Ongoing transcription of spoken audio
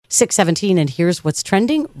6:17, and here's what's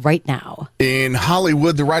trending right now. In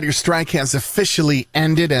Hollywood, the writers' strike has officially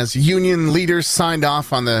ended as union leaders signed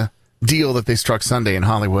off on the deal that they struck Sunday in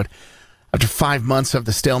Hollywood. After 5 months of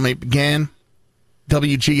the stalemate began,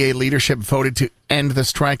 WGA leadership voted to end the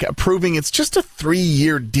strike, approving it's just a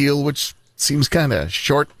 3-year deal, which seems kind of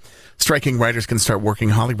short. Striking writers can start working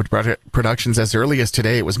Hollywood productions as early as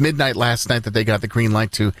today. It was midnight last night that they got the green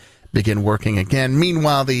light to begin working again.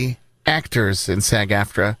 Meanwhile, the actors in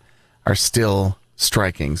SAG-AFTRA are still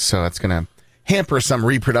striking, so it's going to hamper some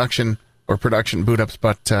reproduction or production boot-ups,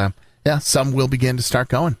 but some will begin to start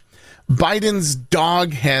going. Biden's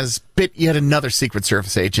dog has bit yet another Secret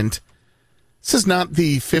Service agent. This is not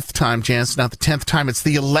the 5th time, Jan. It's not the 10th time. It's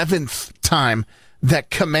the 11th time that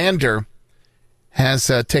Commander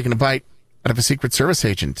has taken a bite out of a Secret Service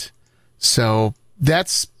agent. So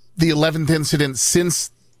that's the 11th incident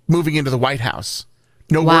since moving into the White House.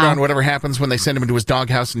 No word on whatever happens when they send him into his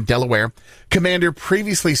doghouse in Delaware. Commander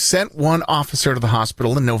previously sent one officer to the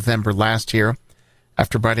hospital in November last year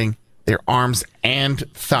after biting their arms and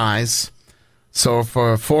thighs. So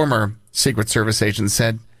for a former Secret Service agent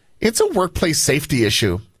said, it's a workplace safety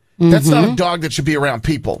issue. That's not a dog that should be around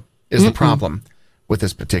people is the problem with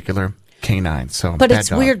this particular canine. So, but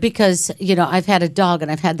it's weird because, I've had a dog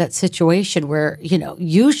and I've had that situation where,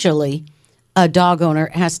 usually a dog owner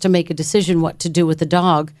has to make a decision what to do with the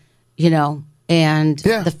dog, and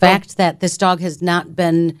the fact that this dog has not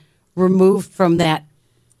been removed from that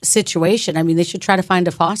situation. I mean, they should try to find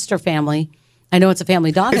a foster family. I know it's a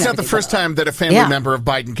family dog. It's not the first time that a family member of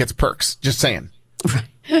Biden gets perks. Just saying.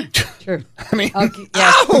 True. I mean, ouch.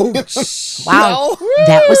 Wow.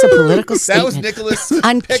 That was a political statement. That was Nicholas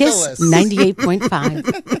on Kiss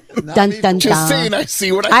 98.5. Dun, dun, just saying, I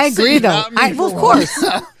see what I see. agree, though. Of course.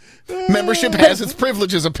 Membership has its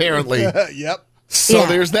privileges, apparently. Yep. So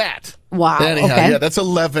there's that. Wow. Anyhow, okay. that's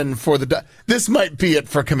 11 for the... This might be it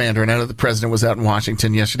for Commander. And I know the president was out in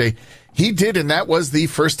Washington yesterday. He did, and that was the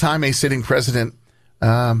first time a sitting president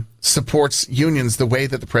supports unions the way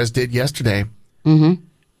that the press did yesterday.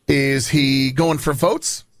 Is he going for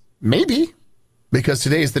votes? Maybe, because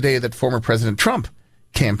today is the day that former President Trump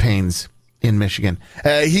campaigns in Michigan.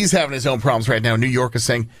 He's having his own problems right now. New York is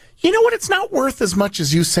saying, you know what, it's not worth as much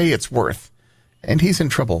as you say it's worth. And he's in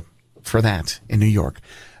trouble for that in New York.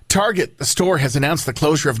 Target, the store, has announced the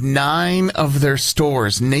closure of 9 of their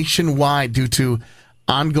stores nationwide due to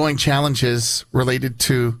ongoing challenges related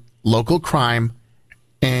to local crime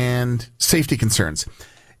and safety concerns.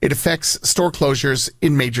 It affects store closures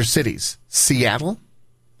in major cities. Seattle,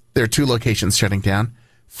 there are 2 locations shutting down.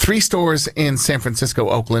 3 stores in San Francisco,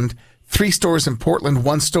 Oakland. 3 stores in Portland.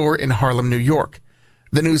 1 store in Harlem, New York.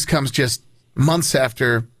 The news comes just months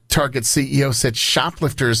after Target's CEO said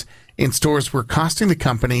shoplifters in stores were costing the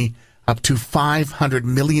company up to $500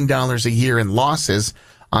 million a year in losses.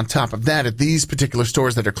 On top of that, at these particular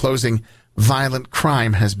stores that are closing, violent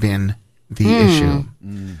crime has been the issue.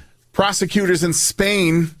 Prosecutors in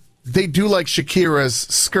Spain, they do like Shakira's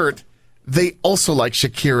skirt. They also like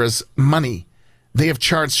Shakira's money. They have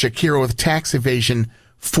charged Shakira with tax evasion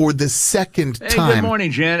for the second time. Good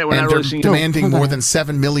morning, Janet. We're and not they're really seeing demanding more than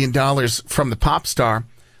 $7 million from the pop star.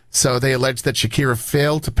 So they allege that Shakira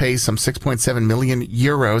failed to pay some 6.7 million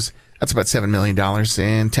euros. That's about $7 million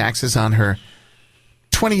in taxes on her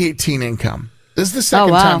 2018 income. This is the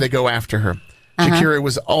second time they go after her. Shakira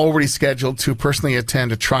was already scheduled to personally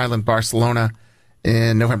attend a trial in Barcelona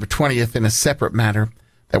in November 20th in a separate matter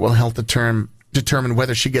that will help determine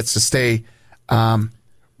whether she gets to stay.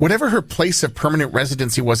 Whatever her place of permanent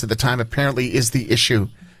residency was at the time apparently is the issue.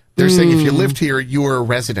 They're saying if you lived here, you were a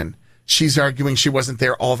resident. She's arguing she wasn't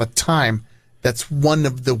there all the time. That's one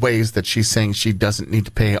of the ways that she's saying she doesn't need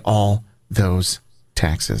to pay all those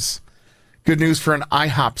taxes. Good news for an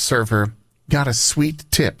IHOP server. Got a sweet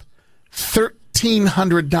tip.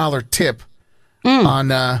 $1,300 tip on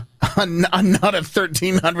not a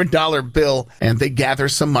 $1,300 bill. And they gather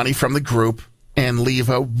some money from the group and leave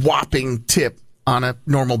a whopping tip on a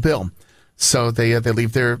normal bill. So they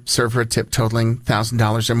leave their server a tip totaling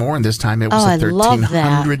 $1,000 or more, and this time it was a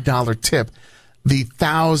 $1,300 tip. The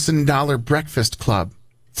 $1,000 Breakfast Club.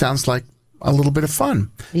 Sounds like a little bit of fun.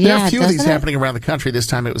 There are a few of these happening around the country. This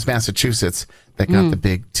time it was Massachusetts that got the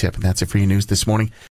big tip. And that's it for your news this morning.